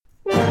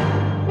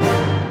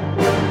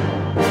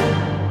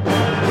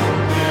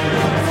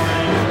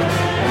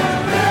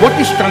What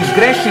is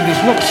transgressive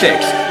is not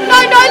sex. No,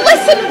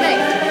 listen to me.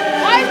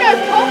 I'm no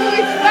problem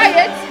with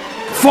faggots.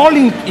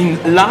 Falling in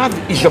love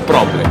is a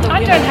problem.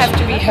 I don't have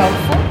to be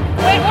helpful.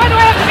 Wait, why do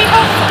I have to be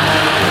helpful?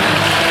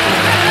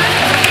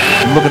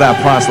 Look at our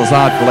priceless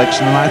art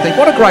collection and I think,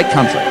 what a great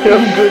country.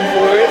 I'm good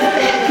for it.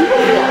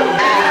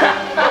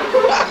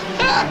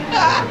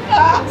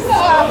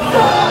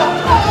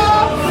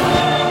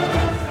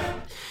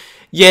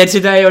 Yeah,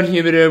 today on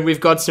Humidum, we've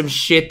got some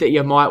shit that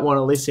you might want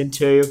to listen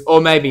to,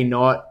 or maybe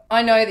not.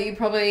 I know that you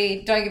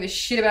probably don't give a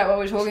shit about what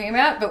we're talking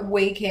about, but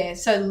we care.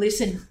 So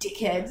listen,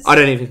 dickheads. I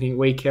don't even think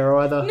we care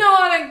either. No,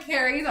 I don't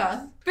care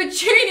either. But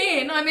tune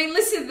in. I mean,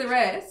 listen to the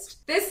rest.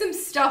 There's some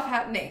stuff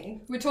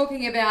happening. We're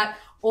talking about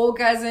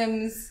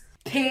orgasms,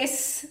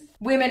 piss,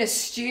 women are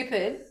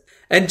stupid.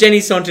 And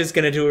Jenny Saunter's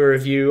going to do a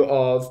review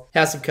of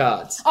House of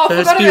Cards. Oh,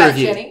 First forgot beer about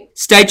review. Jenny.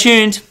 Stay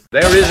tuned.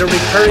 There is a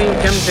recurring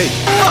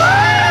temptation.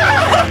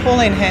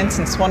 Pauline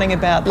Hanson swanning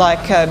about like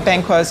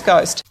Banquo's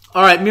ghost.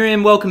 All right,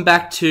 Miriam, welcome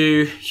back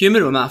to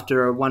Humidum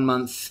after a 1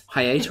 month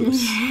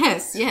hiatus.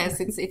 Yes,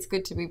 it's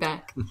good to be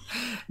back.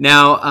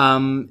 Now,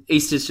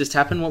 Easter's just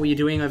happened. What were you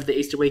doing over the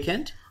Easter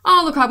weekend?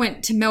 Oh, look, I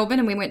went to Melbourne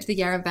and we went to the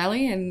Yarra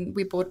Valley and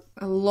we bought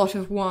a lot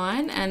of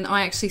wine and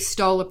I actually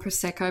stole a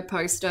Prosecco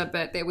poster,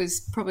 but there was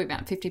probably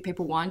about 50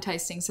 people wine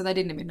tasting, so they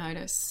didn't even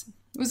notice.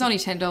 It was only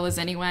 $10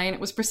 anyway and it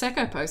was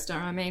Prosecco poster.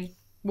 I mean,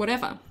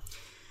 whatever.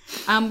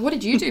 What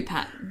did you do,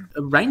 Pat?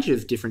 A range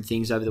of different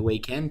things over the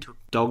weekend.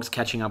 Dogs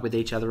catching up with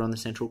each other on the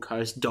Central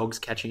Coast, dogs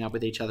catching up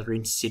with each other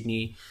in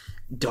Sydney,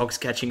 dogs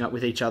catching up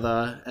with each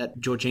other at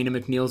Georgina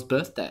McNeil's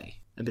birthday.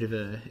 A bit of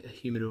a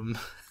Humidum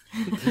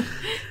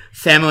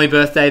family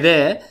birthday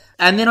there.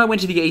 And then I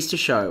went to the Easter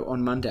show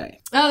on Monday.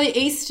 Oh, the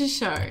Easter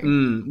show.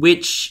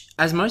 Which,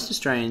 as most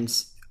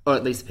Australians, or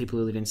at least the people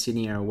who live in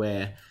Sydney are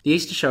aware, the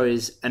Easter show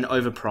is an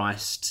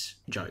overpriced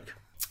joke.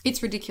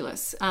 It's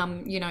ridiculous.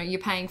 You're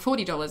paying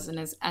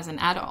 $40 as an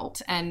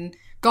adult and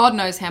God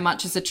knows how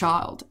much as a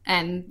child.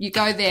 And you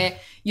go there,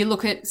 you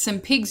look at some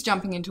pigs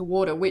jumping into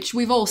water, which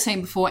we've all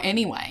seen before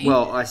anyway.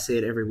 Well, I see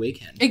it every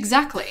weekend.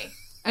 Exactly.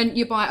 And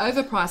you buy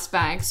overpriced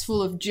bags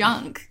full of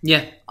junk.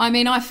 Yeah. I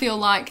mean, I feel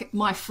like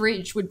my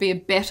fridge would be a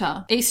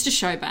better Easter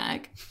show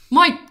bag.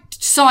 My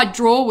side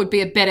drawer would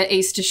be a better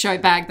Easter show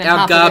bag than our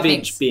half garbage of the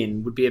things.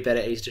 bin would be a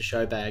better Easter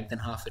show bag than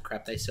half the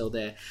crap they sell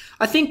there.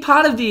 I think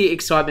part of the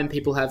excitement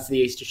people have for the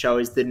Easter show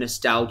is the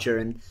nostalgia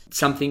and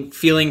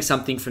feeling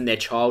something from their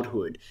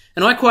childhood.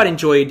 And I quite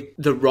enjoyed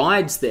the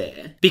rides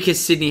there because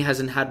Sydney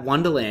hasn't had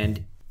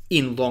Wonderland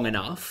in long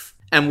enough.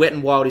 And Wet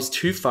n Wild is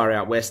too far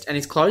out west and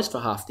is closed for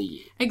half the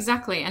year.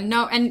 Exactly. And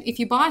if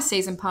you buy a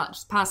season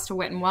pass to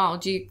Wet n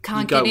Wild, you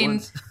can't get in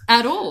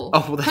at all. Oh,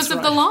 well, that's because right.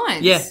 of the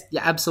lines. Yeah,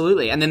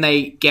 absolutely. And then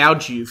they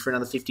gouge you for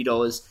another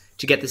 $50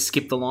 to get the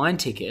skip the line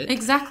ticket.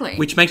 Exactly.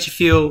 Which makes you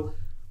feel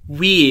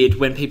weird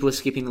when people are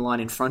skipping the line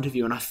in front of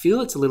you. And I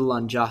feel it's a little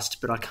unjust,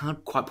 but I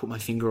can't quite put my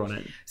finger on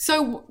it.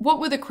 So what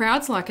were the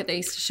crowds like at the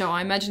Easter show?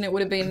 I imagine it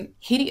would have been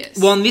hideous.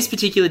 Well, on this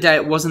particular day,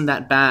 it wasn't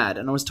that bad.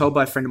 And I was told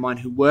by a friend of mine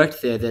who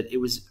worked there that it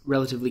was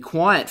relatively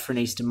quiet for an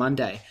Easter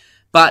Monday.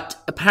 But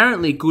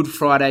apparently Good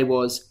Friday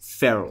was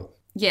feral.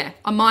 Yeah.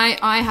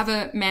 I have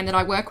a man that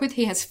I work with.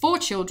 He has 4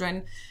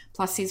 children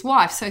plus his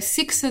wife. So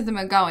 6 of them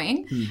are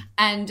going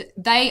and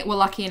they were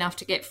lucky enough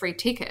to get free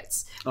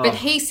tickets. But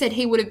he said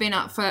he would have been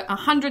up for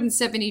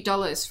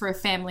 $170 for a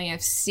family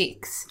of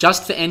 6.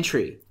 Just for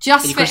entry.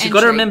 Because you've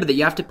got to remember that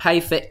you have to pay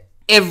for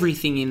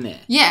everything in there.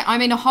 Yeah, I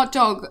mean, a hot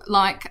dog,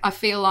 I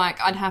feel like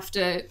I'd have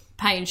to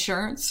pay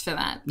insurance for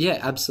that. Yeah,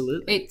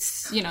 absolutely.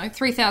 It's,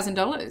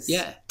 $3,000.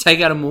 Yeah, take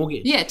out a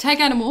mortgage. Yeah,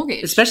 take out a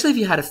mortgage. Especially if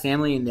you had a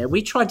family in there.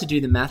 We tried to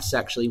do the maths,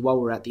 actually, while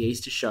we were at the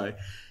Easter show.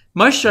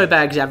 Most show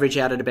bags average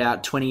out at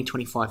about $20,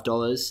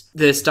 $25.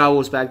 The Star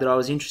Wars bag that I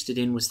was interested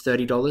in was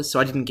 $30, so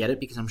I didn't get it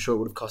because I'm sure it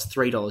would have cost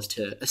 $3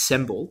 to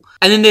assemble.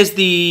 And then there's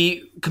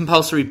the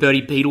compulsory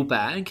Bertie Beetle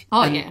bag.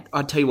 Oh, and yeah.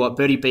 I'd tell you what,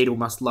 Bertie Beetle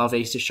must love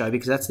Easter show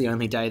because that's the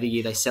only day of the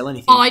year they sell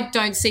anything. I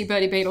don't see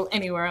Bertie Beetle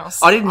anywhere else.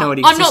 I didn't know it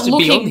I'm existed not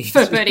beyond looking the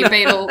for Easter Bertie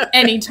Beetle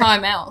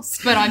anytime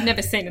else, but I've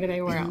never seen it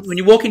anywhere else. When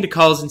you walk into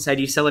Coles and say,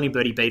 do you sell any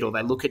Bertie Beetle?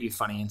 They look at you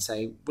funny and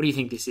say, what do you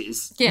think this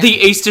is? Yeah. The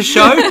Easter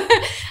show?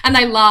 And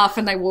they laugh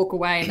and they walk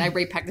away and they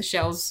repack the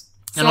shelves.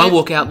 And I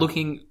walk out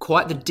looking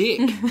quite the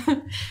dick.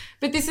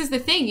 But this is the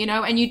thing, you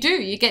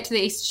get to the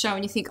Easter show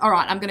and you think, all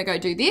right, I'm going to go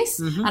do this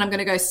and I'm going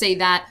to go see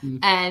that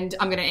and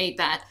I'm going to eat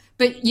that.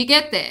 But you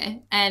get there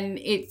and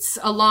it's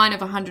a line of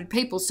 100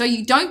 people. So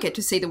you don't get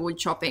to see the wood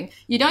chopping.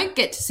 You don't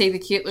get to see the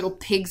cute little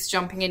pigs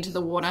jumping into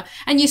the water.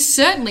 And you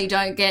certainly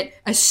don't get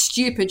a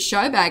stupid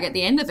show bag at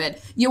the end of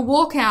it. You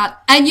walk out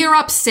and you're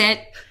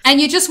upset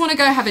and you just want to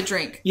go have a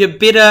drink. You're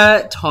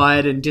bitter,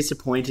 tired and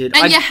disappointed.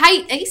 And you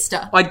hate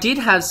Easter. I did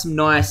have some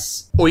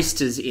nice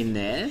oysters in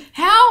there.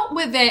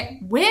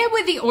 Where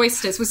were the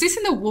oysters? Was this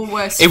in the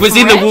Woolworths It was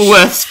Fresh? in the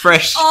Woolworths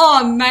Fresh.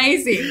 Oh,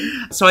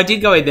 amazing. So I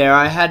did go in there.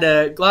 I had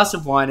a glass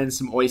of wine and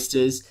some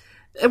oysters.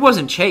 It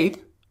wasn't cheap.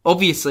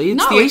 Obviously,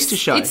 it's the Easter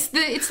show.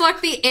 It's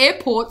like the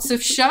airports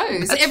of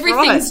shows. That's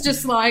Everything's right.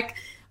 just like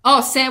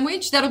Oh,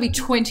 sandwich? That'll be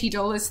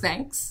 $20,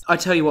 thanks. I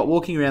tell you what,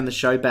 walking around the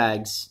show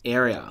bags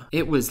area,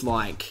 it was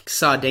like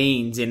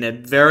sardines in a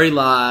very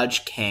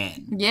large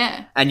can.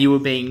 Yeah. And you were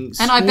being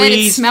squeezed And I bet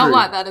it smelled through.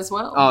 like that as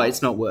well. Oh,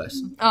 it's not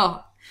worse.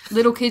 Oh,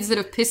 little kids that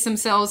have pissed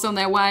themselves on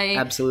their way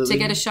Absolutely. to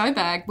get a show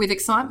bag with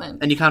excitement.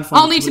 And you can't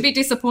find Only it to be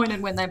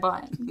disappointed when they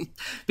buy it.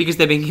 because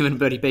they're being given a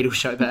Bertie Beetle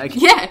show bag.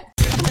 Yeah.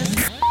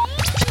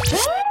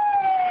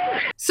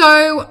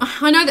 So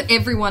I know that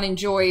everyone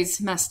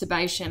enjoys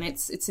masturbation.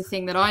 It's a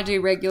thing that I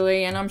do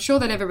regularly, and I'm sure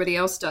that everybody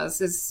else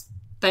does, as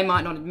they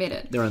might not admit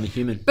it. They're only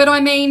human. But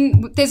I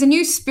mean, there's a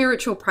new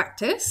spiritual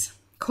practice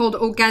called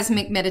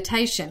orgasmic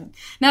meditation.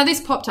 Now, this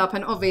popped up,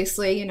 and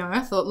obviously, I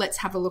thought, let's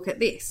have a look at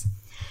this.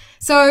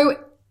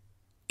 So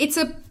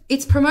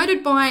it's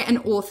promoted by an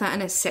author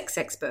and a sex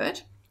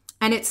expert,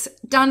 and it's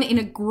done in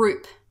a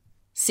group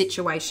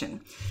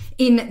situation,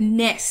 in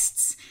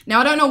nests.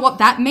 Now, I don't know what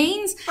that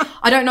means.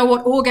 I don't know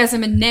what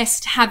orgasm and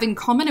nest have in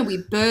common. Are we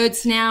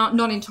birds now?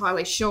 Not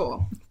entirely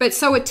sure. But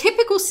so a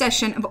typical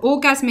session of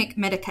orgasmic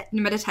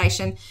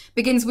meditation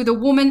begins with a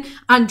woman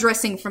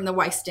undressing from the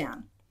waist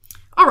down.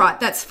 All right,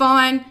 that's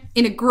fine.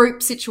 In a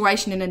group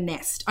situation in a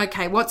nest.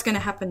 Okay, what's going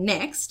to happen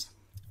next?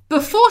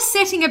 Before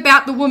setting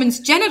about the woman's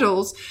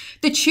genitals,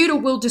 the tutor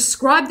will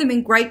describe them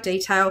in great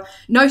detail,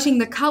 noting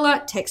the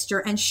colour, texture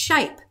and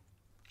shape.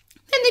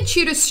 Then the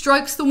tutor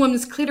strokes the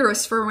woman's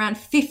clitoris for around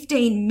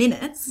 15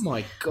 minutes. Oh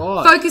my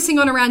God. Focusing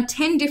on around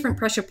 10 different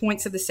pressure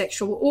points of the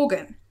sexual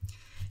organ.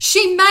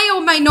 She may or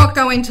may not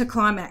go into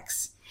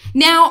climax.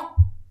 Now,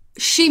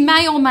 she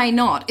may or may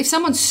not. If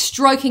someone's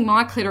stroking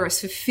my clitoris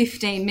for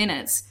 15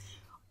 minutes,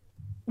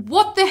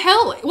 what the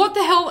hell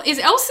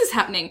else is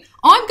happening?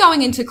 I'm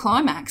going into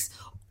climax.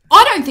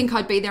 I don't think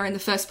I'd be there in the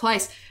first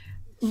place.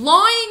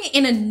 Lying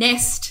in a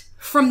nest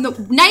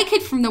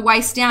naked from the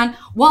waist down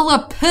while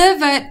a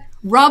pervert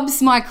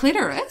rubs my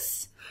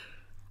clitoris.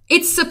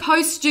 It's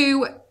supposed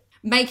to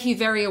make you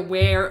very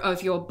aware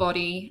of your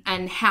body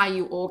and how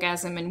you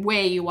orgasm and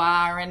where you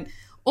are and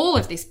all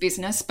of this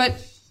business.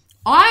 But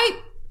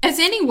I, as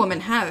any woman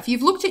have,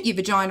 you've looked at your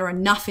vagina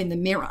enough in the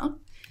mirror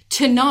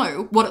to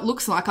know what it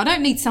looks like. I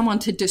don't need someone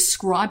to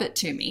describe it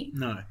to me.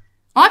 No.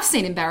 I've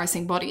seen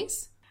embarrassing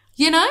bodies,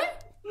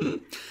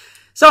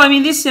 So, I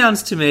mean, this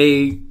sounds to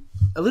me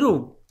a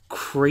little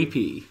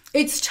creepy.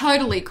 It's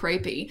totally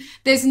creepy.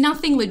 There's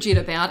nothing legit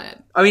about it.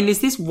 I mean,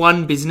 is this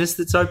one business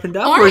that's opened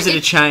up, or is it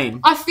a chain?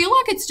 I feel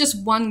like it's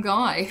just one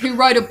guy who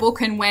wrote a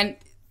book and went,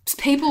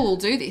 people will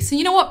do this. And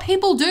you know what?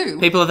 People do.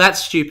 People are that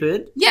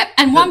stupid. Yep.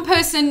 And one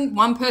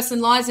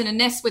person lies in a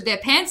nest with their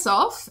pants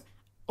off.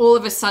 All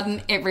of a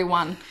sudden,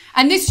 everyone.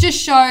 And this just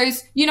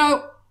shows,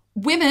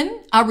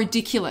 women are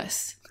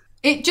ridiculous.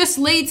 It just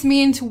leads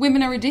me into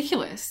women are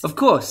ridiculous. Of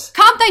course.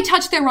 Can't they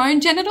touch their own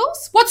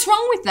genitals? What's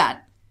wrong with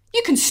that?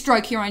 You can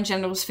stroke your own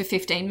genitals for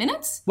 15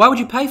 minutes. Why would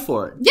you pay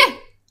for it? Yeah,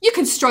 you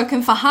can stroke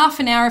them for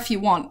half an hour if you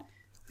want.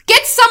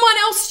 Get someone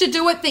else to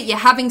do it that you're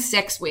having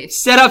sex with.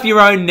 Set up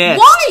your own nest.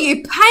 Why are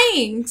you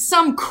paying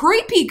some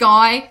creepy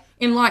guy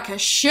in like a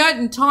shirt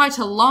and tie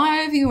to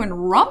lie over you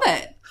and rub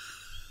it?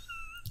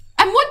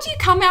 And what do you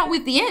come out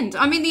with the end?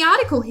 I mean, the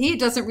article here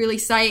doesn't really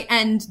say,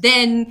 and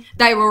then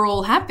they were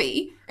all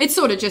happy. It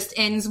sort of just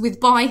ends with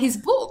buy his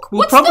book.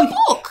 What's the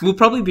book? We'll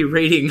probably be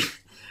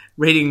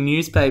reading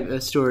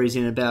newspaper stories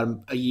in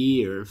about a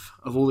year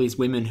of all these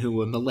women who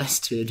were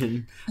molested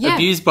and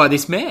abused by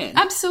this man.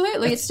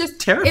 Absolutely. It's just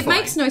terrifying. It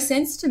makes no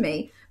sense to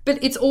me.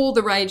 But it's all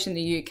the rage in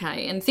the UK,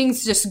 and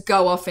things just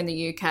go off in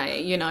the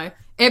UK,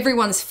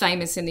 Everyone's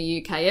famous in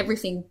the UK.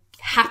 Everything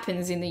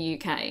happens in the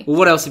UK. Well,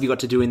 what else have you got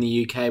to do in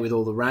the UK with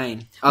all the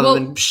rain other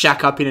than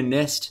shack up in a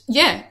nest?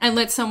 Yeah, and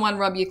let someone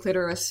rub your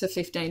clitoris for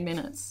 15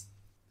 minutes.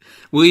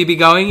 Will you be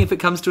going if it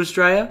comes to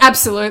Australia?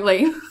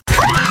 Absolutely.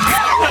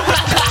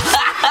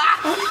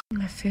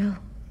 I feel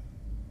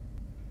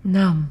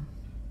numb.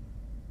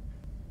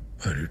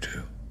 I do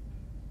too.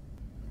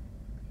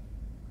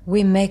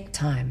 We make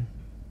time.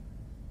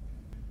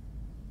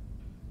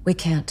 We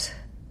can't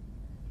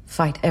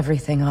fight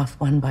everything off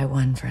one by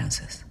one,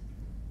 Francis.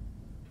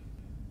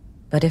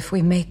 But if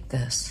we make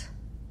this,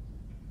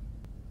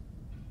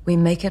 we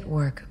make it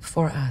work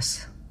for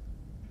us.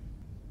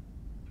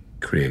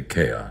 Create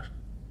chaos.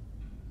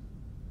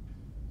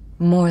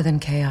 More than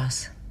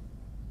chaos.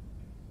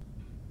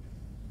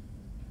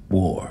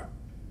 War.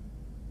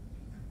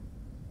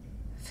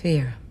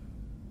 Fear.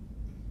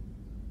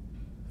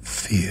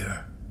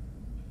 Fear.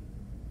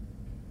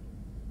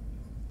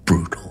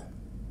 Brutal.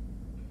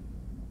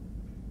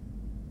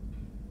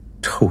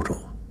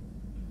 Total.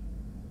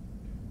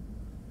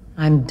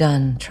 I'm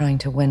done trying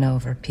to win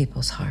over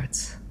people's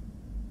hearts.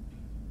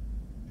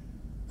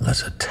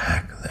 Let's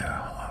attack their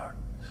hearts.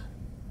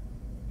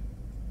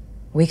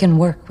 We can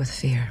work with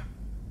fear.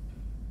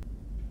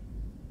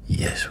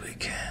 Yes, we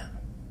can.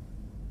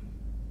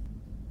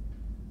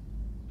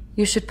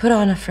 You should put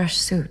on a fresh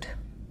suit.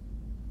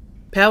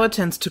 Power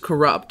tends to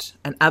corrupt,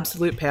 and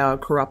absolute power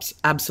corrupts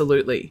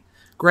absolutely.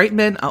 Great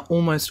men are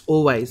almost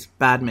always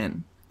bad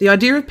men. The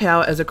idea of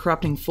power as a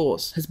corrupting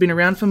force has been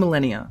around for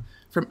millennia,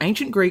 from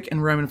ancient Greek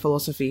and Roman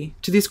philosophy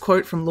to this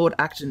quote from Lord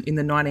Acton in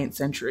the 19th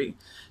century,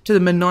 to the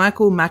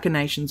maniacal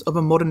machinations of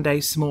a modern-day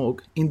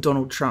smorg in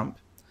Donald Trump.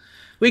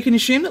 We can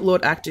assume that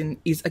Lord Acton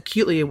is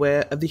acutely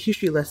aware of the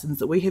history lessons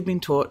that we have been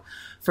taught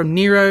from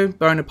Nero,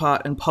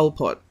 Bonaparte and Pol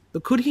Pot,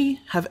 but could he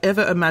have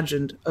ever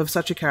imagined of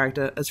such a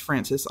character as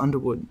Francis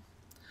Underwood?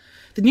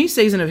 The new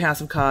season of House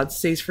of Cards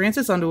sees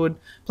Francis Underwood,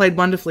 played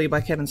wonderfully by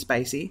Kevin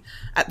Spacey,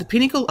 at the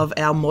pinnacle of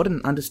our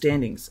modern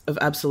understandings of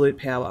absolute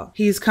power.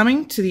 He is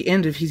coming to the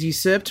end of his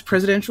usurped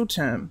presidential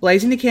term,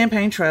 blazing the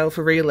campaign trail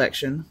for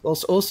re-election,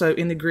 whilst also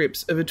in the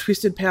grips of a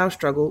twisted power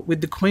struggle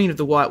with the Queen of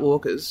the White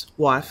Walkers,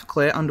 wife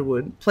Claire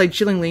Underwood, played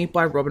chillingly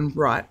by Robin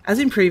Wright. As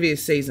in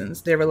previous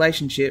seasons, their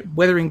relationship,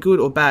 whether in good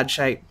or bad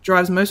shape,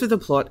 drives most of the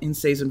plot in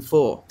Season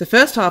 4. The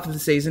first half of the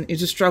season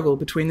is a struggle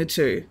between the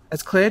two,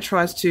 as Claire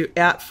tries to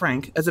out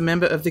Frank as a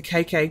member of the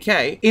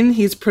KKK in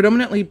his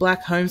predominantly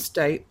black home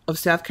state of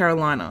South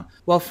Carolina,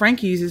 while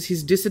Frank uses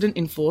his dissident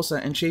enforcer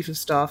and chief of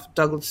staff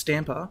Douglas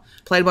Stamper,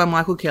 played by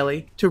Michael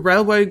Kelly, to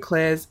railroad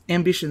Claire's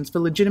ambitions for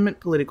legitimate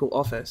political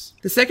office.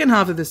 The second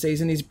half of the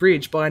season is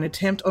bridged by an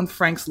attempt on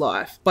Frank's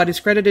life by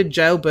discredited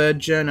jailbird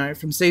journo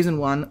from Season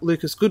 1,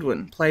 Lucas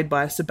Goodwin, played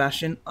by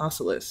Sebastian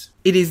Arsalis.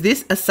 It is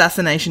this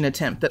assassination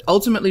attempt that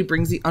ultimately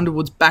brings the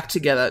Underwoods back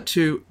together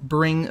to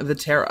bring the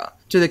terror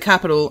to the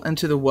capital and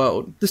to the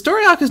world. The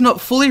story arc is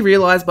not fully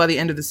realised by the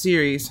end of the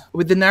series,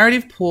 with the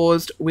narrative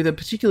paused with a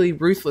particularly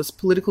ruthless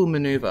political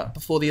manoeuvre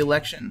before the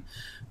election,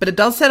 but it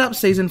does set up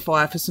Season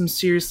 5 for some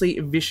seriously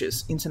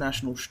vicious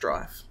international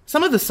strife.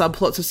 Some of the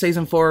subplots of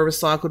Season 4 are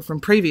recycled from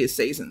previous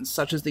seasons,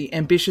 such as the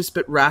ambitious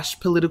but rash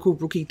political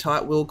rookie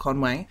type Will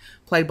Conway,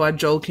 played by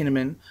Joel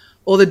Kinnaman,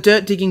 or the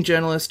dirt-digging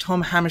journalist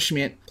Tom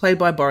Hammerschmidt, played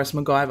by Boris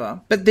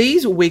MacGyver. But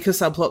these weaker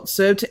subplots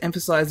serve to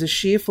emphasise the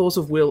sheer force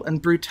of will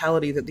and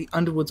brutality that the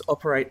Underwoods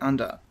operate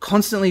under,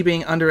 constantly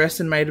being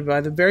underestimated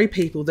by the very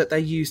people that they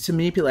use to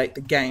manipulate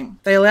the game.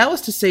 They allow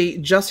us to see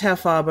just how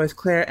far both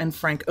Claire and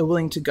Frank are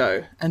willing to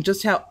go, and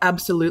just how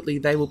absolutely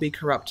they will be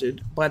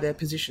corrupted by their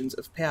positions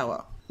of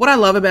power. What I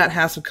love about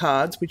House of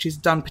Cards, which is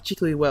done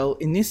particularly well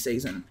in this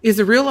season, is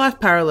the real-life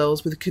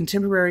parallels with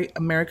contemporary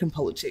American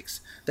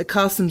politics that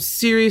cast some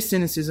serious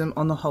cynicism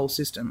on the whole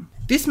system.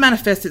 This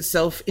manifests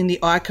itself in the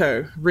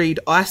ICO, read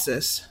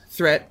ISIS,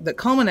 threat that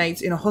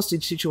culminates in a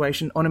hostage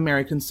situation on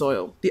American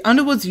soil. The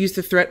Underwoods use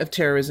the threat of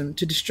terrorism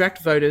to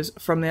distract voters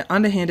from their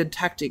underhanded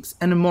tactics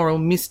and immoral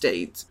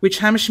misdeeds, which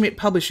Hammerschmidt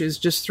publishes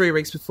just 3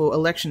 weeks before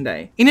Election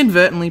Day,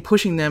 inadvertently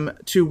pushing them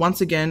to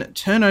once again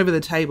turn over the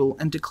table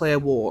and declare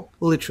war,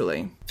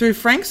 literally. Through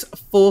Frank's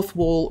fourth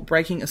wall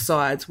breaking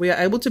asides, we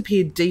are able to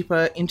peer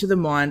deeper into the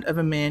mind of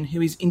a man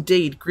who is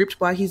indeed gripped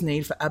by his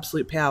need for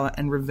absolute power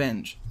and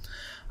revenge.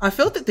 I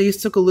felt that these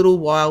took a little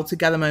while to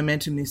gather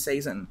momentum this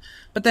season,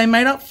 but they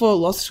made up for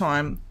lost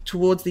time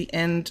towards the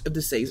end of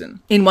the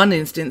season. In one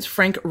instance,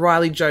 Frank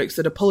Riley jokes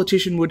that a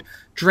politician would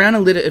drown a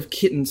litter of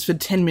kittens for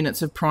 10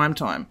 minutes of prime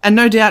time, and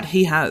no doubt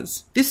he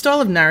has. This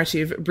style of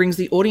narrative brings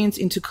the audience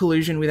into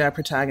collusion with our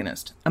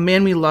protagonist, a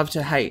man we love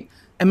to hate,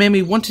 a man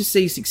we want to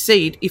see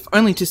succeed, if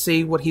only to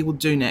see what he will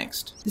do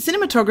next. The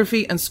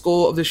cinematography and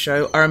score of the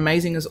show are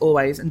amazing as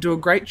always and do a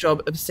great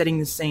job of setting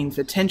the scene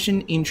for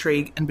tension,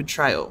 intrigue, and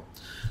betrayal.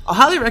 I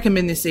highly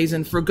recommend this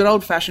season for a good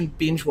old-fashioned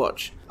binge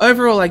watch.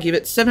 Overall, I give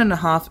it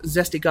 7.5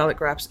 zesty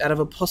garlic wraps out of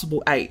a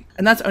possible 8,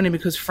 and that's only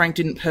because Frank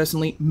didn't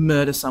personally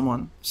murder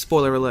someone.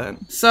 Spoiler alert.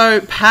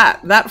 So,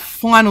 Pat, that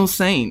final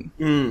scene.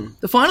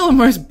 The final and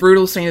most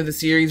brutal scene of the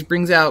series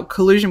brings our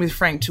collusion with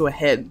Frank to a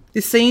head.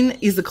 This scene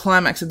is the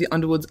climax of the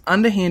Underwoods'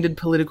 underhanded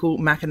political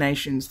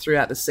machinations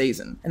throughout the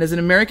season, and as an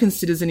American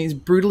citizen is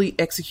brutally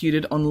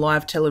executed on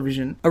live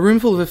television, a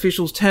roomful of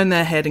officials turn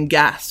their head and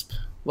gasp,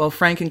 while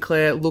Frank and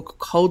Claire look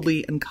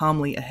coldly and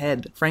calmly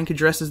ahead. Frank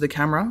addresses the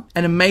camera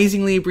and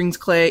amazingly brings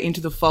Claire into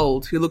the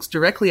fold, who looks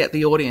directly at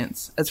the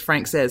audience, as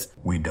Frank says,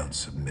 "We don't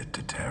submit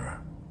to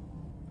terror.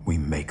 We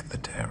make the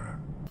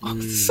terror."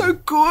 So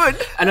good!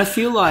 And I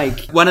feel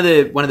like one of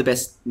the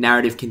best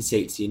narrative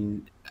conceits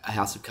in A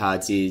House of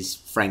Cards is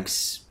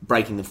Frank's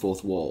breaking the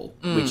fourth wall,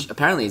 which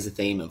apparently is a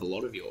theme of a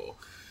lot of your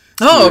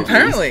movies.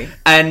 Apparently.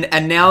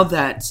 And now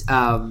that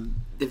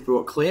they've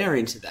brought Claire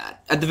into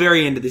that at the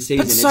very end of the season,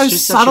 But it's so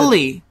just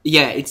subtly.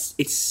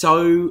 It's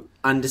so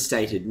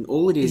understated, and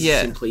all it is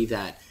simply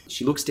that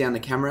she looks down the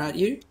camera at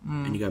you,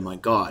 and you go, "My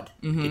God,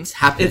 it's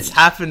happened! It's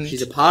happened.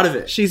 She's a part of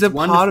it. She's a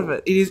part of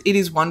it. It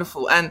is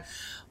wonderful, and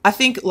I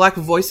think like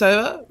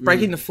voiceover,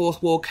 breaking the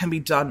fourth wall can be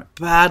done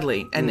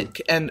badly,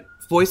 and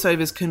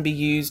voiceovers can be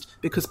used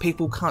because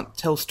people can't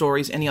tell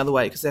stories any other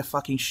way because they're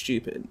fucking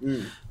stupid.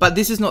 But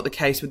this is not the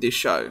case with this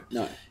show.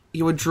 No.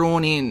 You are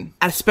drawn in,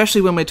 and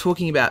especially when we're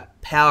talking about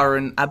power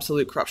and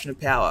absolute corruption of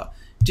power.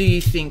 Do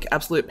you think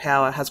absolute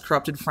power has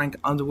corrupted Frank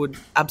Underwood?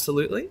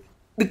 Absolutely.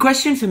 The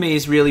question for me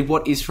is really,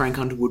 what is Frank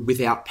Underwood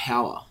without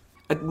power?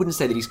 I wouldn't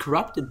say that he's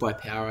corrupted by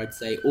power. I'd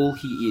say all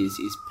he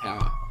is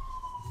power.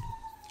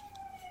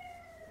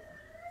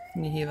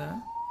 Can you hear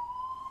that?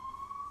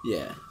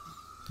 Yeah.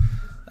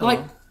 Oh. Like,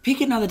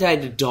 pick another day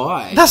to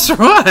die. That's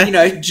right. You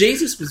know,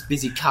 Jesus was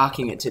busy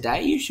carking it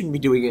today. You shouldn't be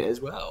doing it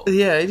as well.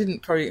 Yeah, he didn't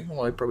probably...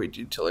 Well, he probably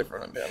did tell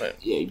everyone about it.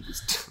 Yeah, he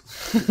just...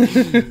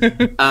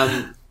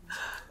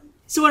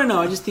 So I don't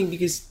know. I just think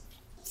because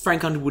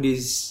Frank Underwood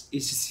is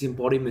just the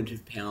embodiment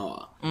of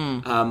power.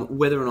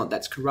 Whether or not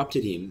that's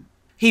corrupted him...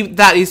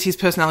 That is his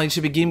personality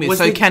to begin with.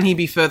 So the- can he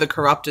be further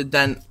corrupted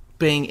than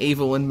being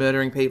evil and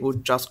murdering people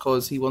just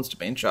because he wants to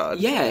be in charge?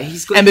 Yeah,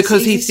 he's got... And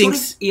because he he's thinks...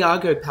 sort of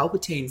Iago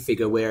Palpatine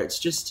figure where it's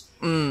just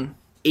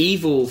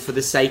evil for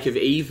the sake of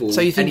evil. So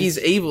you think And he's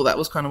evil? That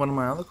was kind of one of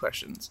my other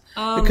questions.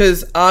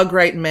 Because are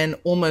great men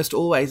almost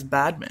always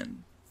bad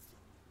men?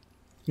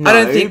 No. I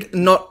don't think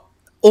not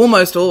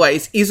almost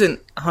always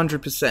isn't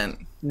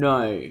 100%.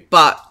 No.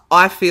 But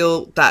I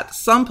feel that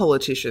some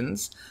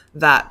politicians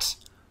that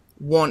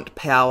want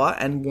power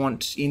and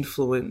want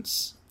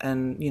influence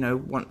and, you know,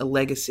 want a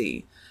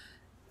legacy,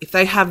 if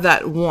they have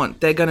that want,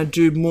 they're going to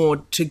do more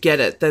to get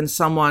it than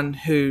someone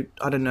who,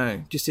 I don't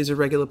know, just is a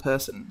regular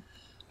person.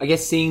 I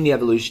guess seeing the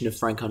evolution of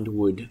Frank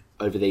Underwood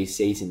over these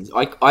seasons,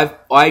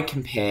 I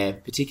compare,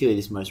 particularly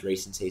this most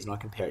recent season, I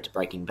compare it to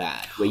Breaking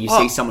Bad, where you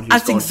see someone who's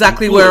That's gone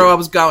exactly from where good- I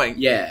was going.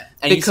 Yeah,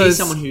 and you see Because-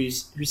 someone who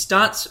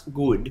starts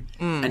good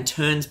and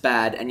turns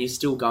bad, and you're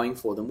still going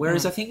for them.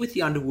 Whereas I think with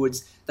the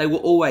Underwoods, they were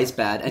always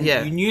bad, and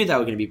Yeah. you knew they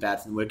were going to be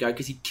bad from the word go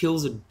because he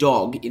kills a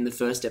dog in the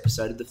first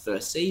episode of the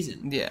first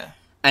season. Yeah.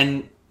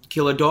 And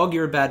kill a dog,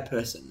 you're a bad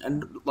person,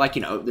 and like,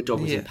 you know, the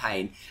dog was in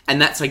pain,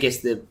 and that's, I guess,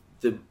 the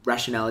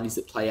rationalities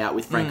that play out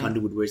with Frank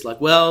Underwood, where he's like,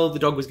 well, the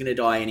dog was going to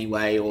die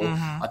anyway, or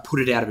I put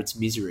it out of its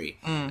misery.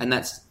 And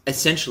that's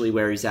essentially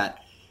where he's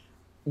at,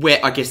 where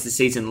I guess the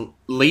season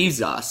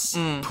leaves us,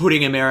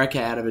 putting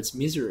America out of its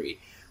misery,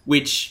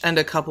 which... And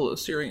a couple of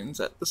Syrians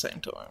at the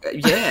same time.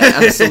 Yeah,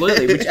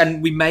 absolutely.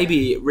 And we may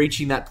be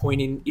reaching that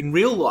point in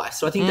real life.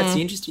 So I think that's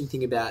the interesting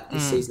thing about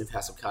this season of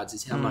House of Cards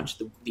is how much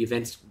the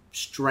events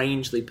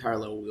strangely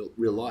parallel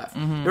real life.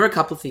 There are a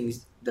couple of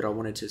things that I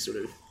wanted to sort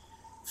of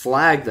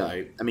flag,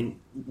 though. I mean,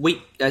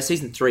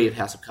 season 3 of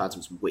House of Cards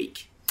was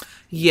weak.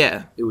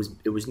 Yeah. It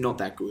was not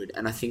that good,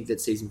 and I think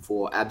that season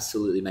 4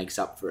 absolutely makes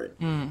up for it.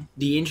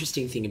 The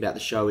interesting thing about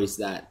the show is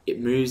that it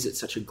moves at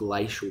such a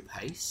glacial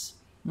pace.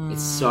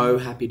 It's so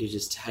happy to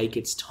just take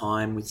its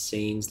time with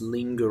scenes,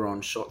 linger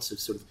on shots of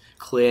sort of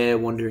Claire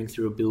wandering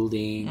through a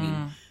building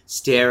and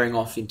staring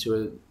off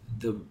into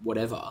the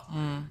whatever.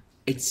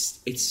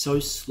 It's so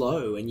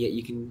slow, and yet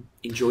you can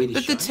enjoy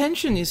this show. But the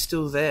tension is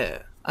still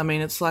there. I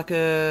mean, it's like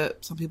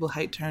some people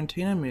hate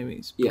Tarantino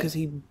movies because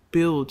he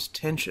builds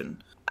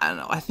tension. And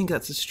I think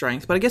that's a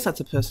strength, but I guess that's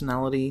a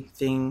personality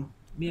thing.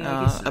 Yeah,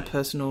 I guess so. A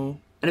personal...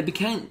 And it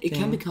can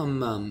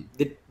become,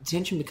 the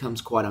tension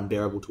becomes quite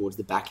unbearable towards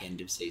the back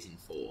end of season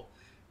 4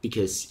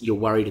 because you're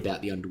worried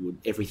about the Underwood,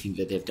 everything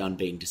that they've done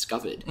being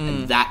discovered.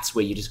 And that's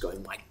where you're just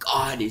going, my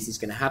God, is this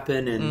going to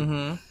happen?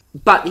 And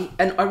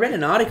and I read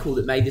an article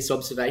that made this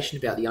observation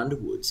about the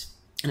Underwoods,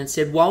 and it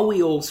said, while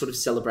we all sort of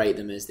celebrate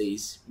them as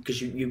these,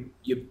 because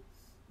you're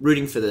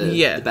rooting for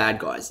the bad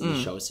guys in the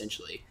show,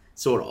 essentially,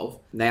 sort of,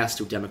 and they are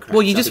still Democrats.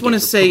 Well, you just want to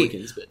see...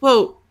 But...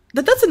 Well,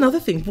 that's another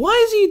thing. Why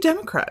is he a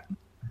Democrat?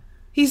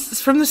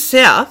 He's from the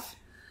South.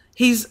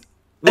 He's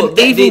an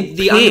evil the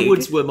pig.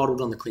 Underwoods were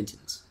modelled on the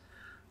Clintons.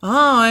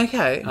 Oh,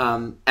 okay.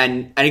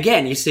 And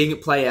again, you're seeing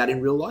it play out in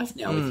real life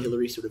now with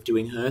Hillary sort of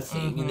doing her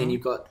thing. And then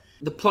you've got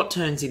the plot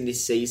turns in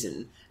this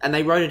season, and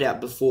they wrote it out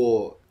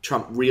before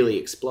Trump really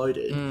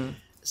exploded.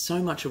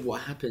 So much of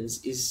what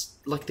happens is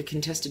like the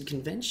contested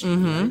convention. You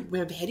know?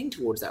 We're heading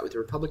towards that with the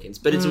Republicans,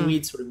 but it's a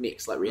weird sort of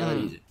mix, like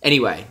reality.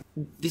 Anyway,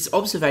 this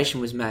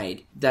observation was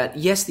made that,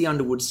 yes, the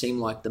Underwoods seem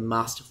like the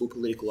masterful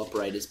political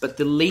operators, but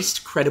the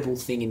least credible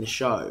thing in the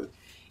show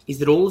is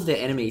that all of their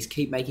enemies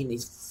keep making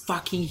these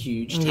fucking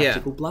huge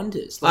tactical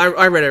blunders. Like,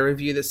 I read a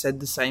review that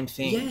said the same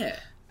thing. Yeah.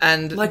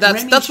 And Like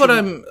that's what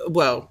I'm...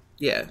 Well,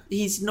 yeah.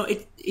 He's not...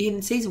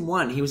 in season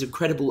 1, he was a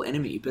credible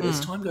enemy, but as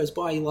time goes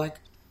by, you're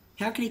like,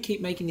 how can he keep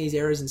making these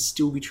errors and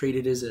still be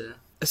treated as a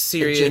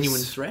serious... a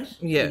genuine threat?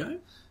 Yeah. You know?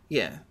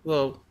 Yeah.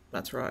 Well,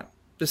 that's right.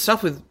 The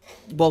stuff with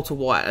Walter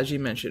White, as you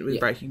mentioned, with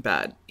Breaking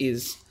Bad,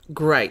 is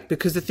great.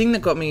 Because the thing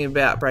that got me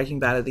about Breaking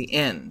Bad at the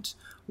end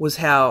was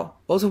how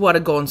Walter White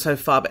had gone so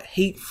far, but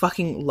he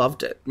fucking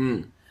loved it.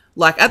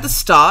 Like, at the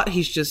start,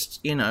 he's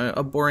just, you know,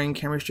 a boring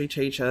chemistry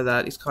teacher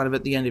that is kind of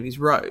at the end of his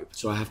rope.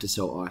 So I have to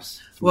sell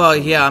ice. Well,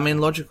 yeah, I mean,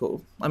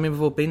 logical. I mean,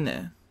 we've all been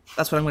there.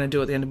 That's what I'm going to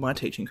do at the end of my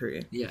teaching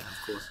career. Yeah,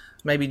 of course.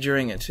 Maybe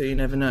during it too, you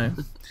never know.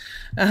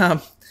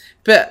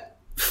 But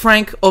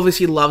Frank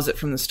obviously loves it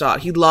from the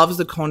start. He loves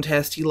the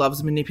contest. He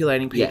loves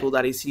manipulating people.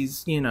 That is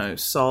his, you know,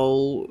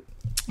 sole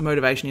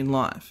motivation in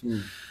life.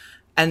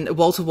 And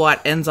Walter White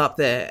ends up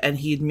there and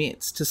he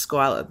admits to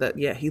Skylar that,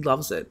 yeah, he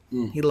loves it.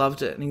 He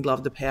loved it, and he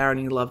loved the power, and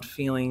he loved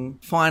feeling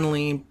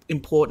finally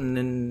important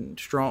and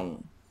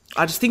strong.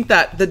 I just think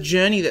that the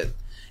journey that,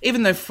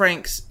 even though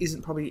Frank's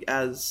isn't probably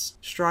as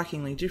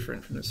strikingly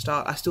different from the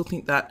start, I still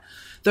think that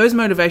those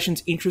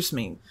motivations interest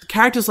me.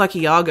 Characters like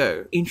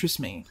Iago interest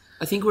me.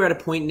 I think we're at a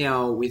point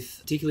now with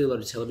particularly a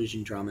lot of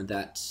television drama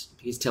that,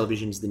 because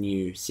television is the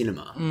new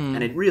cinema,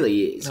 and it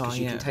really is, because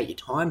you can take your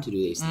time to do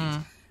these things.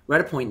 We're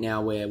at a point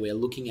now where we're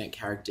looking at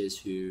characters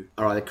who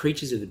are either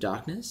creatures of the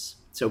darkness.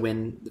 So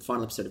when the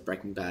final episode of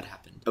Breaking Bad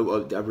happened,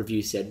 a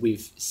review said,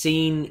 we've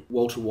seen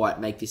Walter White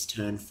make this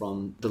turn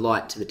from the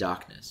light to the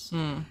darkness.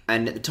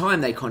 And at the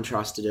time, they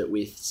contrasted it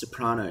with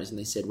Sopranos, and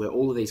they said, where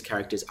all of these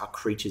characters are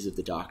creatures of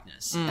the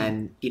darkness.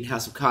 And in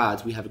House of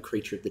Cards, we have a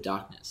creature of the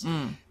darkness.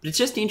 But it's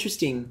just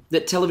interesting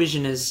that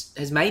television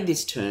has made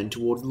this turn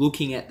towards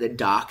looking at the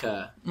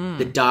darker,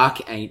 the dark,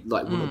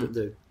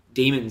 the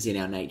demons in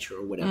our nature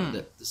or whatever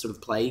that sort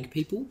of plague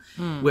people.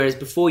 Whereas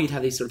before you'd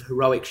have these sort of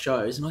heroic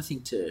shows, and I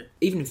think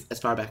even as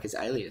far back as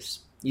Alias,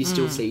 you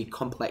still see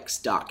complex,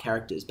 dark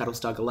characters.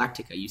 Battlestar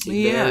Galactica, you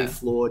see very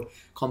flawed,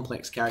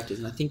 complex characters,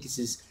 and I think this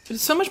is... But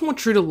it's so much more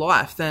true to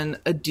life than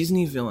a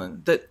Disney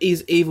villain that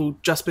is evil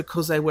just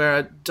because they wear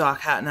a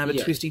dark hat and have a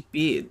twisty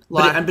beard.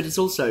 But it's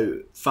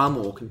also far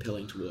more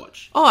compelling to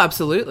watch. Oh,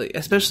 absolutely.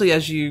 Especially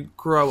as you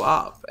grow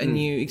up and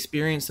you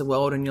experience the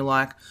world and you're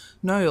like,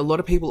 no, a lot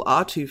of people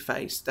are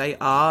two-faced. They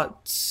are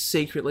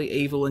secretly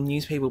evil and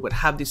use people, but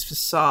have this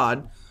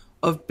facade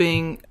of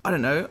being, I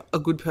don't know, a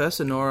good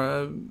person or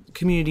a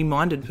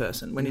community-minded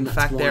person, when in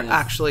fact they're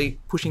actually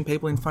pushing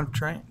people in front of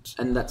trains.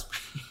 And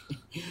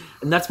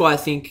that's why I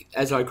think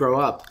as I grow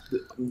up,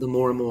 the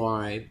more and more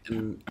I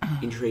am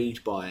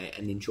intrigued by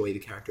and enjoy the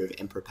character of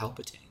Emperor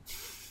Palpatine.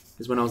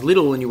 Because when I was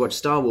little and you watched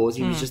Star Wars,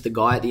 he was just the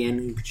guy at the end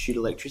who could shoot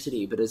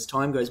electricity. But as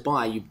time goes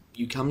by,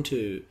 you come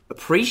to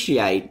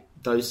appreciate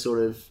those sort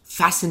of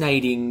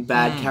fascinating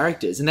bad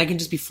characters, and they can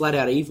just be flat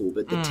out evil,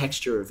 but the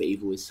texture of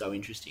evil is so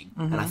interesting,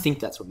 and I think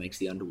that's what makes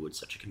the Underwood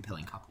such a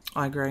compelling couple.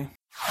 I agree.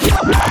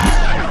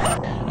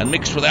 And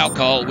mixed with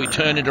alcohol, we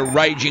turn into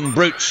raging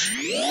brutes,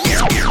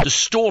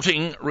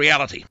 distorting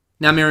reality.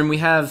 Now, Miriam, we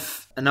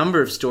have a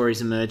number of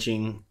stories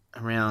emerging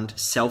around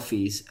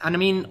selfies, and I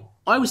mean,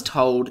 I was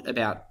told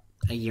about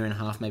a year and a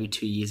half, maybe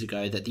 2 years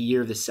ago, that the year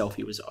of the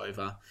selfie was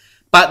over.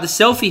 But the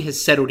selfie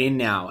has settled in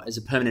now as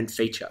a permanent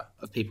feature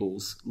of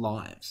people's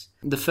lives.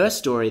 The first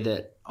story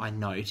that I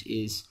note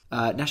is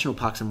National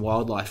Parks and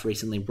Wildlife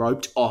recently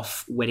roped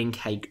off Wedding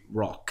Cake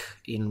Rock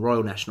in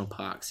Royal National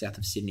Park, south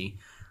of Sydney.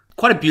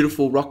 Quite a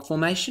beautiful rock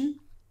formation,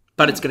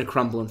 but it's going to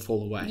crumble and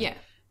fall away. Yeah.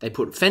 They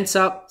put a fence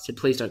up, said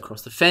please don't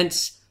cross the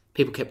fence.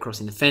 People kept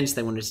crossing the fence.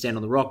 They wanted to stand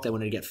on the rock. They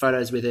wanted to get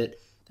photos with it.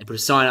 They put a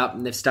sign up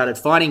and they've started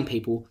fining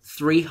people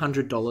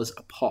 $300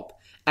 a pop.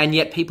 And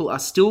yet people are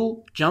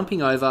still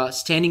jumping over,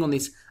 standing on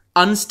this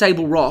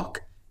unstable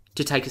rock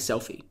to take a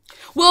selfie.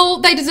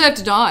 Well, they deserve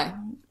to die.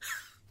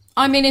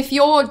 I mean, if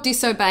you're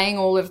disobeying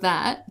all of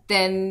that,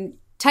 then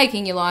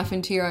taking your life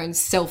into your own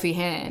selfie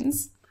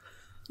hands,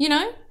 you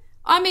know?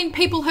 I mean,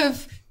 people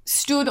have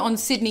stood on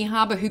Sydney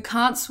Harbour who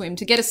can't swim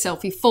to get a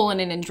selfie, fallen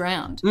in and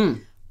drowned.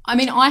 I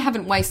mean, I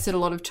haven't wasted a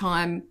lot of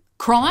time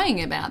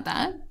crying about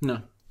that.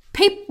 No.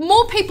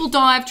 More people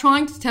die of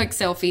trying to take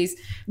selfies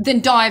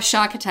than die of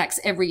shark attacks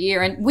every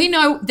year. And we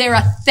know there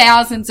are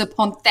thousands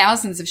upon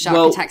thousands of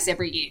shark attacks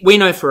every year. We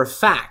know for a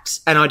fact,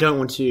 and I don't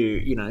want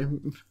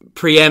to,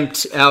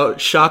 preempt our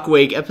Shark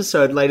Week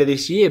episode later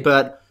this year,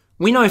 but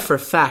we know for a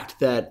fact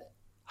that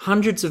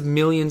hundreds of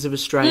millions of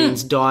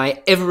Australians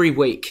die every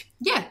week.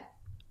 Yeah.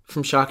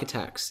 From shark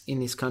attacks in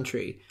this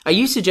country. Are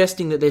you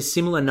suggesting that there's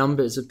similar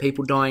numbers of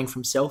people dying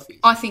from selfies?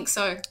 I think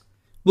so.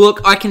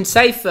 Look, I can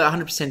say for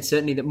 100%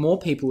 certainty that more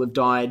people have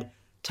died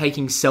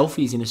taking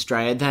selfies in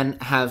Australia than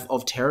have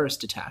of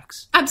terrorist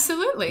attacks.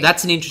 Absolutely.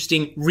 That's an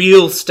interesting,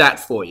 real stat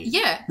for you.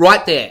 Yeah.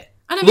 Right there.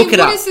 And I mean,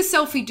 what is the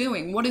selfie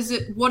doing? What is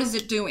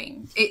it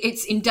doing?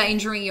 It's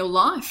endangering your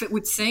life, it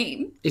would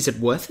seem. Is it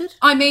worth it?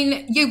 I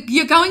mean,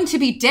 you're going to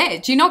be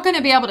dead. You're not going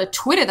to be able to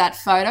Twitter that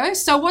photo,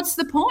 so what's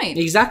the point?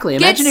 Exactly.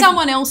 Get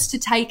someone else to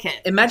take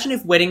it. Imagine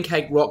if Wedding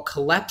Cake Rock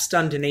collapsed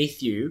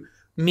underneath you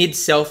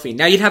mid-selfie.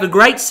 Now, you'd have a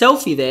great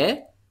selfie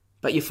there,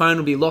 but your phone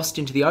will be lost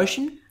into the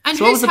ocean. And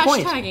so who's what was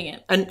the hashtagging point?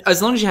 it? And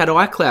as long as you had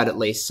iCloud at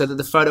least, so that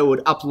the photo would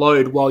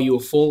upload while you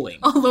were falling.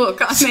 Oh,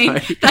 look, I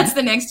mean, that's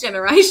the next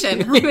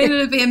generation. I mean,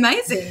 it'd be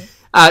amazing.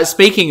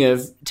 Speaking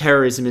of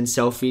terrorism and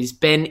selfies,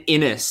 Ben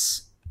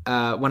Innes,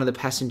 one of the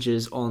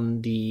passengers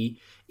on the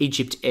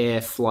Egypt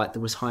Air flight that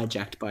was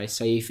hijacked by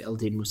Saif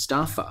Eldin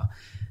Mustafa,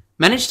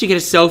 managed to get a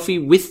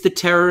selfie with the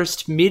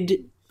terrorist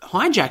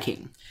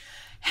mid-hijacking.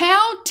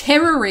 How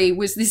terrory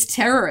was this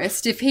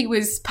terrorist if he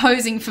was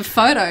posing for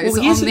photos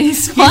on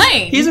this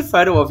plane? Here's a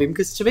photo of him,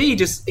 because to me,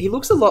 he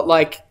looks a lot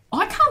like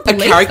I can't a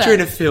believe character that. in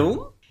a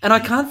film, and I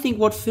can't think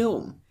what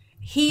film.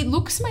 He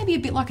looks maybe a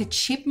bit like a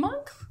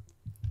chipmunk,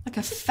 like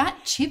a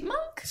fat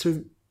chipmunk.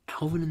 So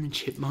Alvin and the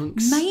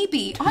Chipmunks?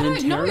 Maybe. I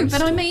don't know,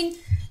 but I mean,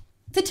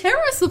 the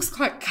terrorist looks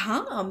quite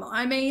calm.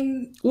 I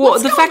mean, well,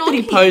 what's the going fact on that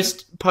he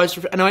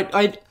here?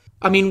 and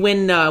I mean,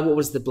 when what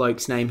was the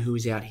bloke's name who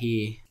was out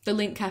here? The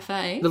Link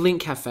Cafe. The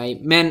Link Cafe.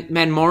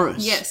 Man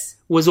Morris. Yes.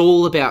 Was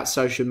all about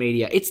social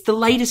media. It's the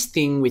latest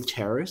thing with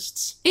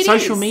terrorists.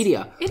 Social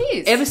media. It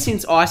is. Ever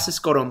since ISIS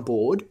got on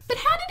board. But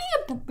how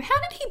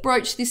did he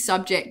broach this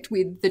subject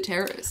with the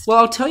terrorists? Well,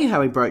 I'll tell you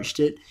how he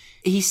broached it.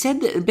 He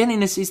said that Ben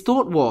Innes, his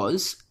thought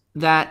was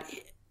that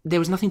there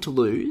was nothing to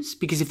lose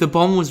because if the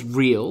bomb was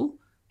real,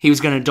 he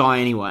was going to die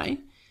anyway.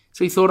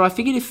 So he thought, I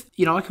figured if,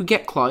 I could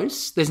get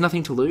close, there's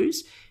nothing to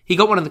lose. He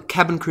got one of the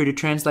cabin crew to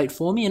translate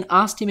for me and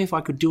asked him if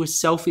I could do a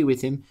selfie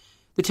with him.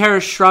 The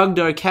terrorist shrugged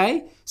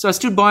okay, so I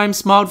stood by him,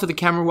 smiled for the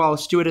camera while a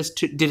stewardess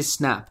did a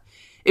snap.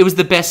 It was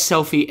the best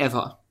selfie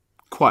ever.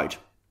 Quote.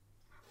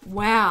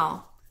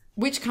 Wow.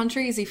 Which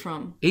country is he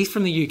from? He's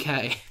from the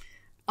UK.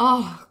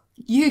 Oh,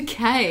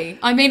 UK.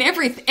 I mean,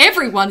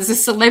 everyone's a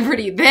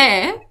celebrity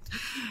there.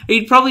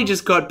 He'd probably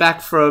just got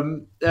back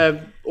from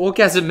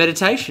orgasm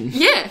meditation.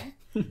 Yeah.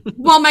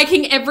 While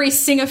making every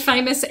singer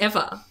famous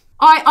ever.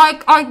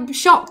 I'm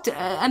shocked.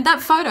 And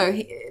that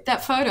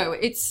photo,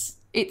 it's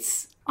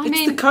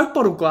the Coke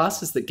bottle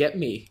glasses that get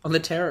me on the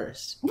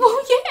terrorist.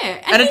 Well,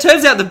 yeah. And it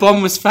turns out the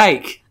bomb was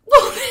fake.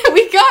 Well, there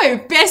we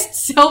go.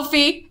 Best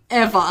selfie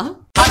ever.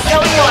 I'm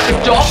telling you like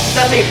a dog,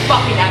 that's a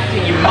fucking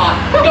acting, you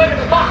mutt. Go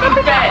to fucking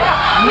bed,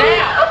 now.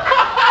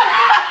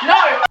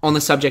 No. On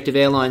the subject of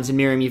airlines, and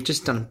Miriam, you've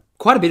just done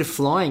quite a bit of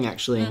flying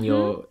actually in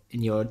your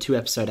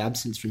 2-episode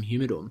absence from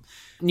Humidom.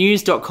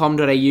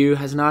 News.com.au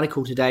has an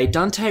article today.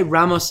 Dante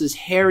Ramos's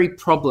hairy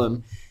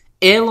problem.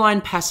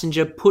 Airline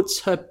passenger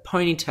puts her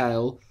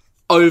ponytail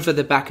over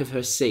the back of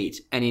her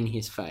seat and in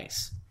his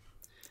face.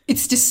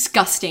 It's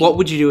disgusting. What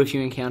would you do if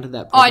you encountered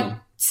that problem? I'd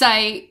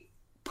say,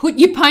 put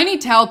your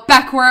ponytail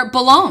back where it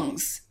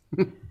belongs.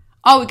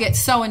 I would get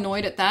so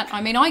annoyed at that.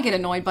 I mean, I get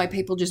annoyed by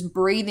people just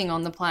breathing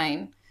on the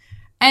plane.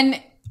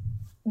 And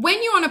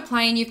when you're on a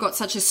plane, you've got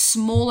such a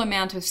small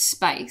amount of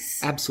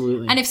space.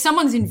 Absolutely. And if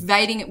someone's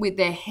invading it with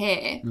their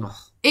hair,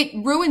 it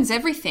ruins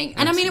everything.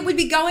 And I mean, it would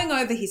be going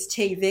over his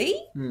TV.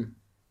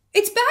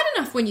 It's bad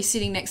enough when you're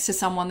sitting next to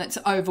someone that's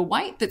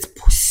overweight, that's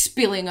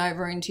spilling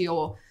over into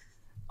your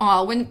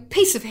aisle when a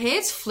piece of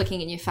hair's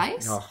flicking in your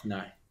face. Oh,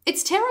 no.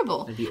 It's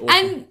terrible. It'd be awful.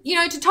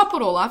 And, to top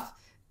it all off,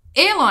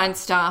 airline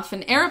staff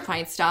and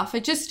aeroplane staff are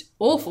just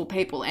awful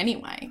people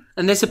anyway.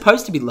 And they're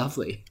supposed to be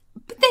lovely.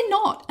 But they're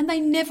not, and they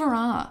never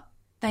are.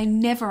 They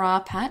never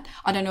are, Pat.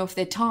 I don't know if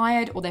they're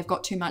tired or they've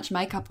got too much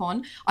makeup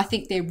on. I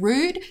think they're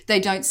rude. They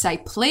don't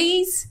say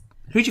please.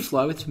 Who'd you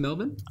fly with to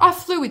Melbourne? I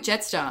flew with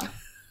Jetstar.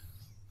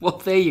 Well,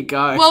 there you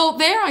go. Well,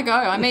 there I go.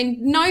 I mean,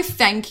 no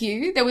thank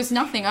you. There was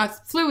nothing. I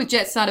flew with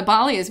Jetstar to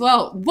Bali as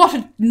well. What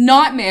a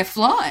nightmare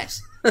flight.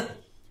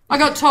 I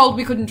got told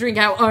we couldn't drink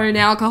our own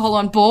alcohol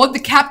on board. The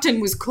captain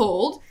was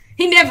called.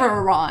 He never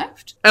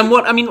arrived. And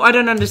I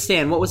don't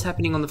understand. What was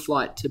happening on the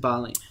flight to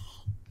Bali?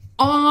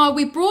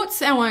 We brought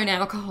our own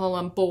alcohol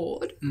on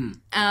board.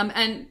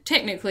 And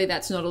technically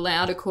that's not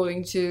allowed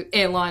according to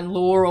airline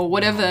law or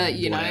whatever,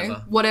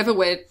 whatever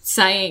we're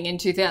saying in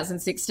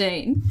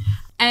 2016.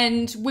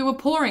 And we were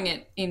pouring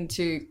it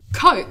into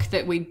Coke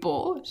that we'd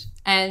bought.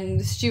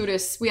 And the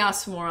stewardess, we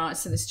asked for more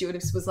ice and the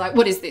stewardess was like,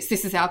 what is this?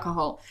 This is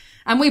alcohol.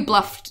 And we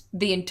bluffed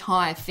the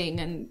entire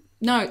thing and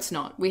no, it's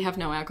not. We have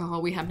no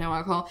alcohol. We have no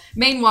alcohol.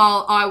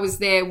 Meanwhile, I was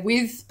there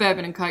with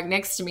bourbon and Coke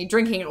next to me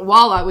drinking it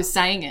while I was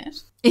saying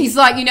it. He's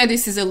like,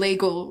 this is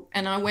illegal.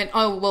 And I went,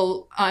 oh,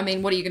 well, I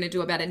mean, what are you going to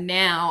do about it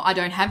now? I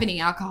don't have any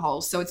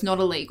alcohol, so it's not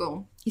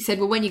illegal. He said,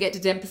 well, when you get to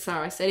Denpasar,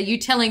 I said, are you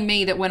telling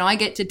me that when I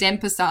get to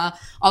Denpasar,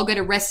 I'll get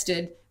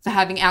arrested for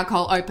having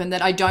alcohol open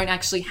that I don't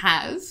actually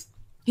have?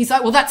 He's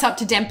like, well, that's up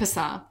to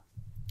Denpasar.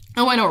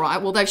 I went, all right,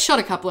 well, they've shot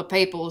a couple of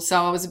people.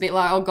 So I was a bit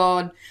like, oh,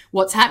 God,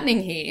 what's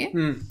happening here?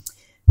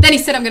 Then he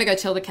said, I'm going to go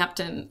tell the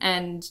captain.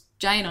 And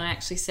Jay and I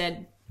actually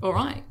said, all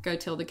right, go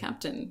tell the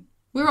captain.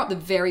 We were up the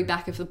very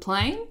back of the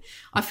plane.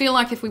 I feel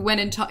like if he went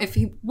and told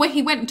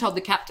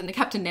the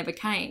captain never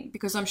came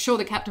because I'm sure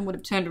the captain would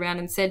have turned around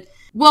and said,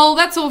 well,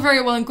 that's all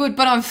very well and good,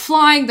 but I'm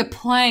flying the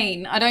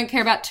plane. I don't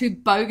care about two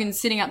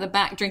bogans sitting up the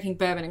back drinking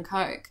bourbon and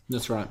Coke.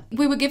 That's right.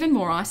 We were given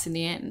more ice in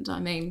the end. I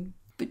mean,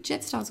 but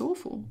Jetstar's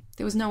awful.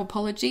 There was no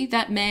apology.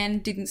 That man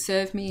didn't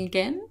serve me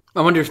again.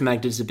 I wonder if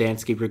Magda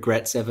Szubanski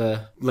regrets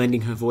ever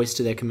lending her voice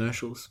to their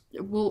commercials.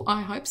 Well,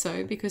 I hope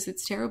so because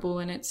it's terrible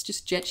and it's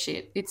just jet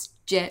shit. It's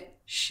jet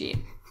shit.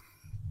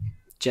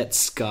 Jet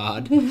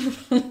scarred.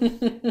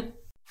 Flesh-eating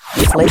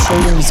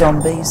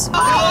zombies. Oh,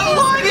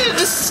 why are you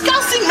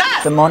discussing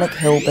that? Demonic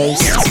hell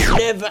beasts. It's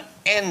never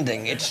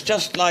ending. It's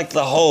just like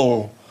the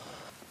hole.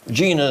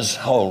 Gina's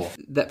hole.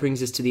 That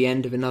brings us to the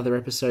end of another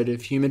episode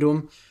of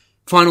Humidom.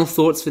 Final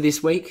thoughts for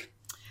this week?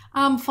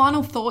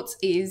 Final thoughts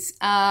is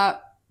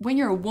when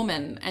you're a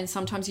woman and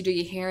sometimes you do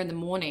your hair in the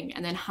morning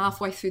and then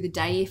halfway through the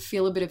day you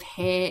feel a bit of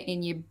hair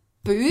in your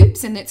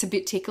boobs and it's a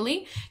bit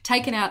tickly,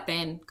 take it out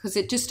then because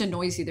it just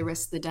annoys you the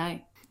rest of the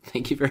day.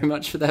 Thank you very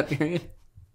much for that, Miriam.